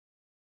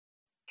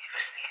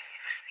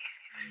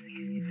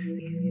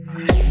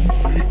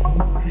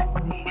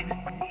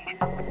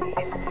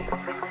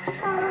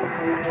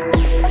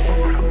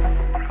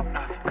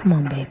Come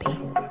on, baby.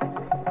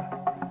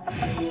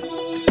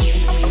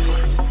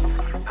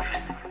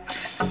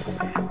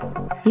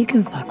 You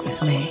can fuck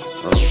with me.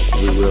 Oh,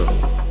 we will.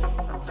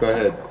 Go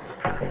ahead.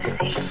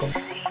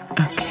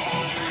 Okay.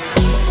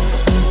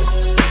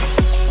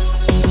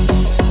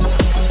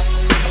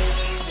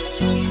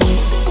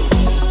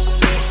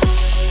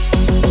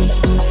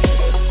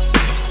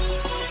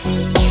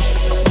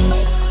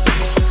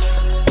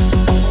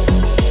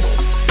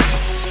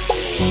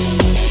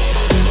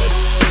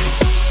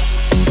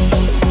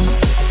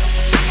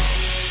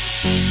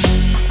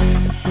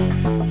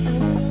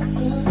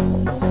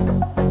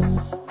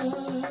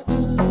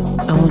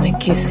 I wanna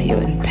kiss you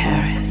in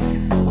Paris.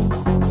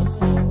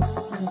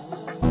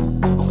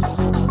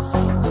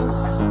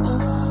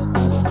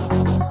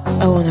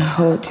 I wanna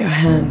hold your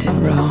hand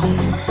in Rome.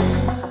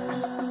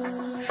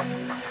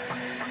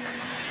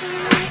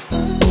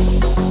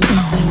 I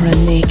wanna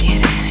run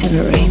naked in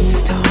a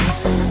rainstorm.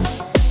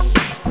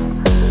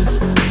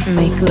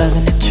 Make love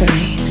in a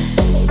train,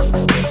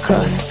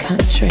 cross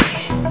country.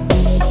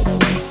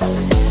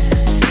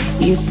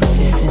 You put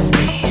this in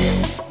me.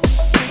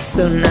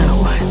 So now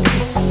what?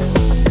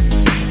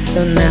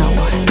 So now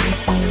what?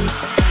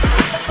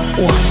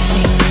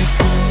 Watching,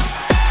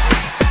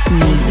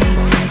 needing,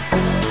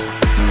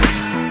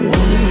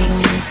 waiting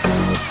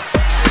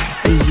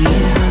for you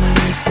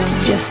to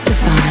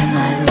justify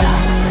my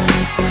love.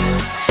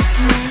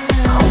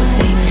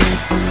 Hoping,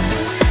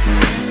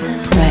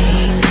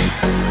 praying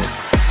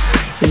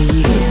for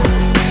you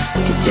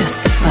to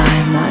justify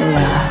my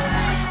love.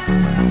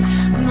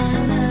 My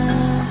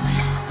love,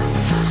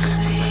 fuck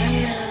me.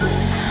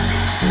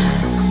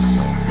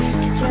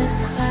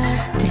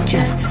 To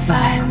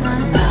justify my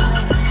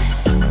love.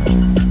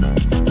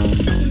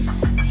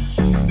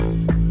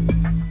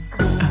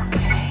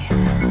 Okay.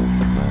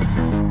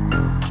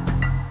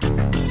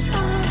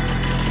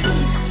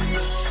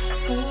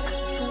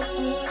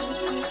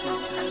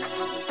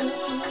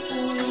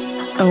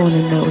 I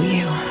wanna know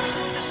you.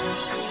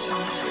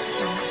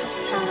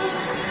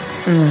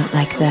 Not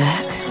like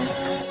that.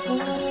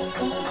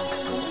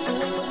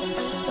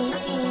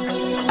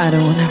 I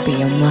don't wanna be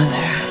your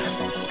mother.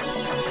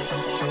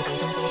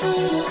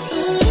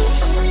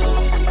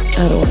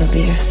 I don't wanna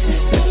be your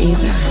sister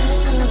either.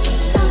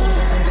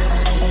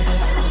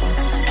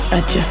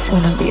 I just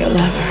wanna be a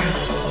lover.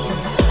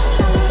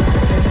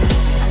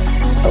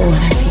 I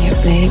wanna be your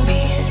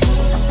baby.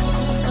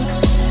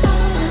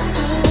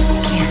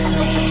 Kiss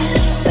me,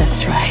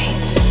 that's right.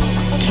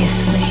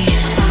 Kiss me.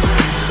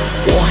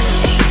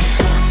 Wanting,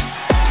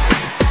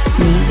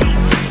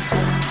 needing,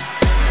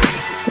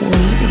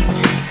 waiting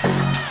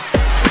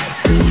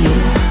for you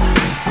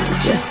to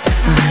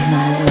justify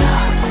my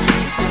love.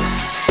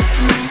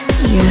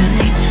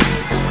 Yearning,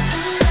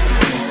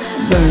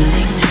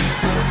 burning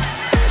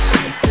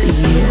for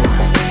you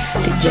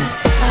to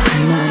justify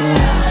my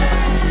love.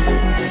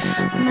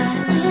 My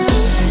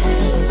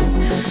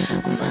love,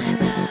 my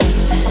love,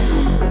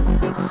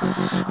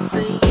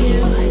 for you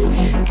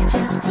to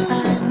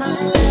justify my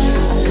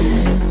love.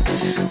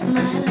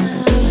 My love,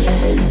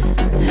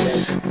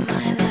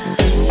 my love.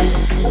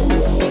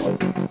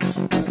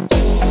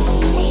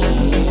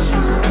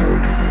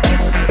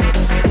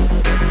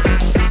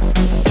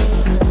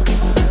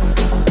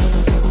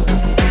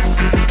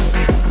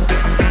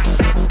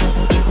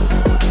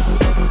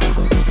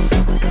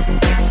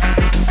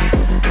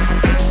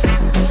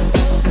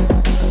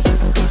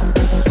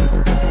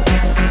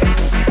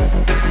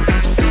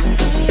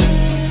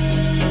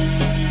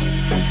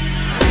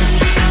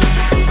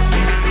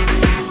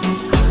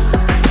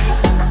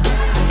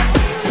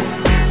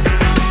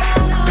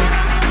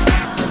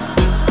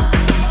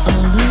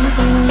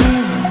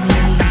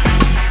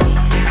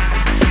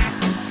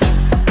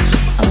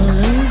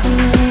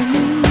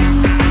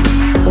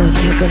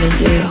 Gonna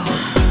do?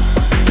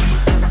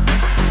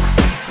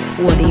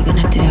 What are you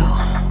gonna do?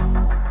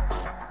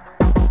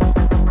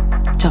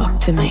 Talk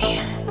to me.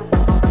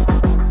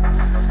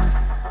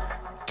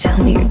 Tell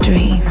me your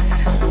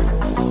dreams.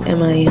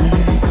 Am I in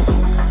them?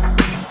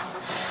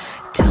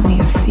 Tell me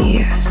your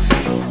fears.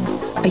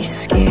 Are you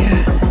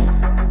scared?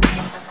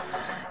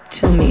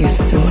 Tell me your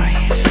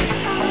stories.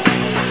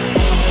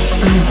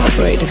 I'm not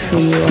afraid of who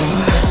you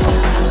are.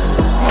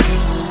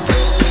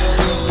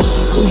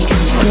 We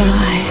can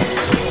fly.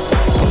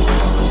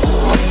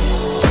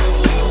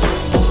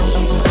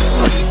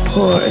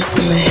 Poor is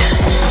the man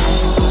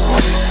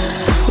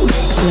whose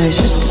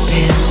pleasures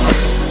depend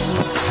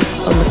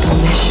on the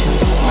permission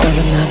of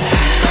another.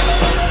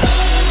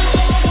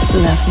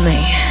 Love me.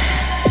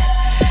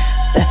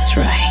 That's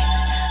right.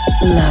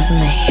 Love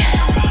me.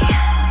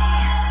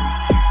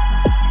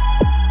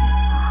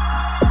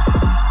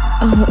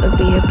 I wanna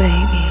be a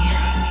baby.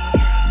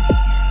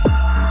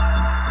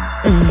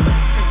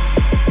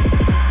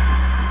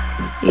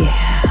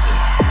 Yeah.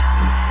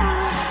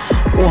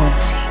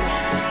 Wanting,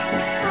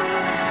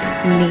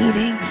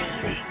 needing,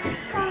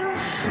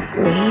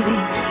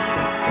 waiting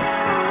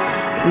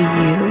for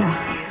you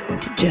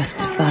to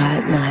justify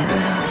my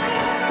love.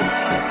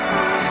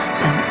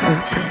 I'm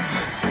open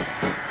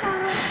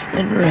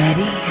and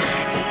ready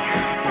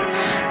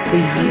for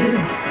you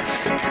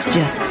to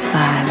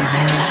justify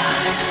my love.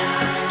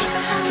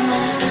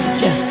 To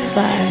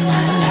justify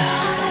my love.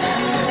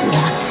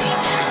 Wanting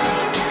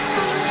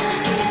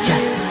to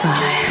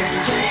justify.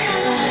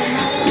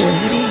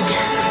 Waiting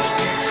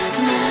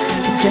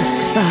to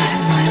justify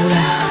my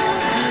love.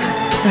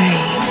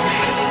 Praying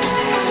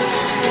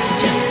to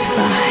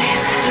justify.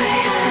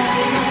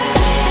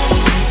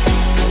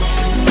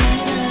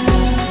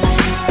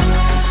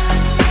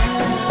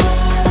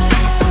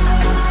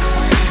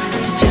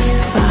 To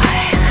justify.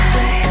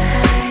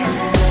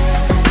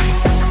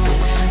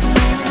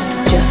 To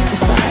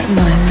justify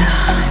my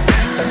love.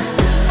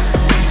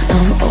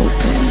 I'm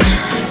open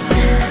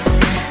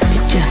to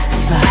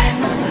justify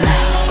my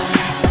love.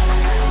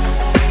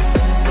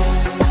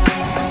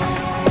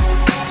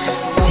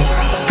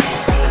 Baby,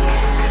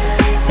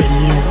 for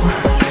you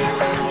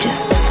to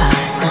justify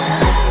my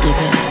love. Give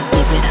it up,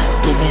 give it up,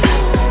 give it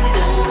up.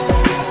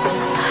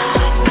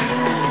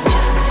 To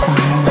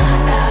justify my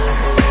love.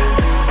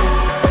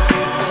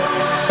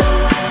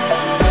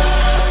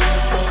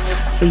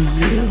 For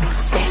you,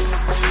 sex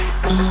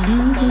all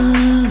over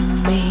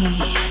me.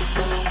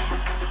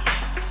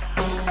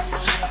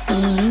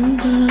 All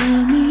over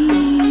me.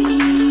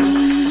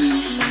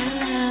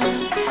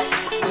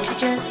 To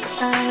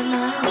justify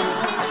my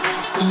love.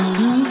 All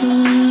over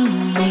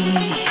me.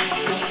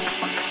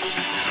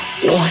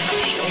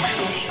 Wanting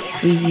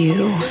for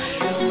you.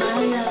 My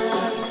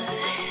love.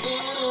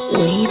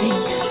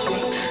 Waiting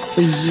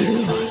for you.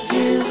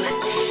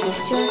 To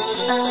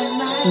justify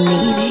my love.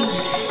 Needing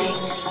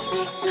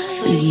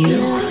for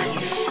you.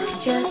 To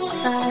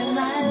justify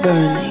my love.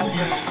 Burning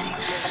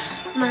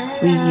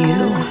for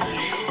you.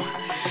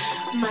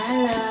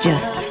 To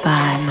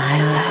justify my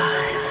love.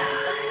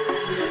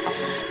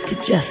 To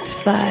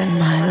justify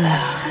my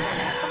love.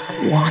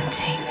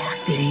 Wanting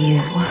for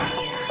you.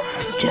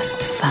 To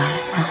justify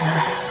my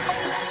love.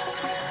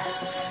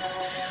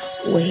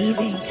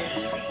 Waiting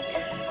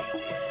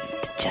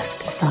to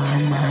justify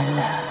my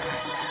love.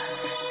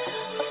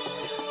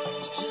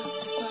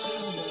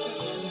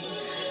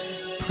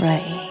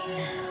 Pray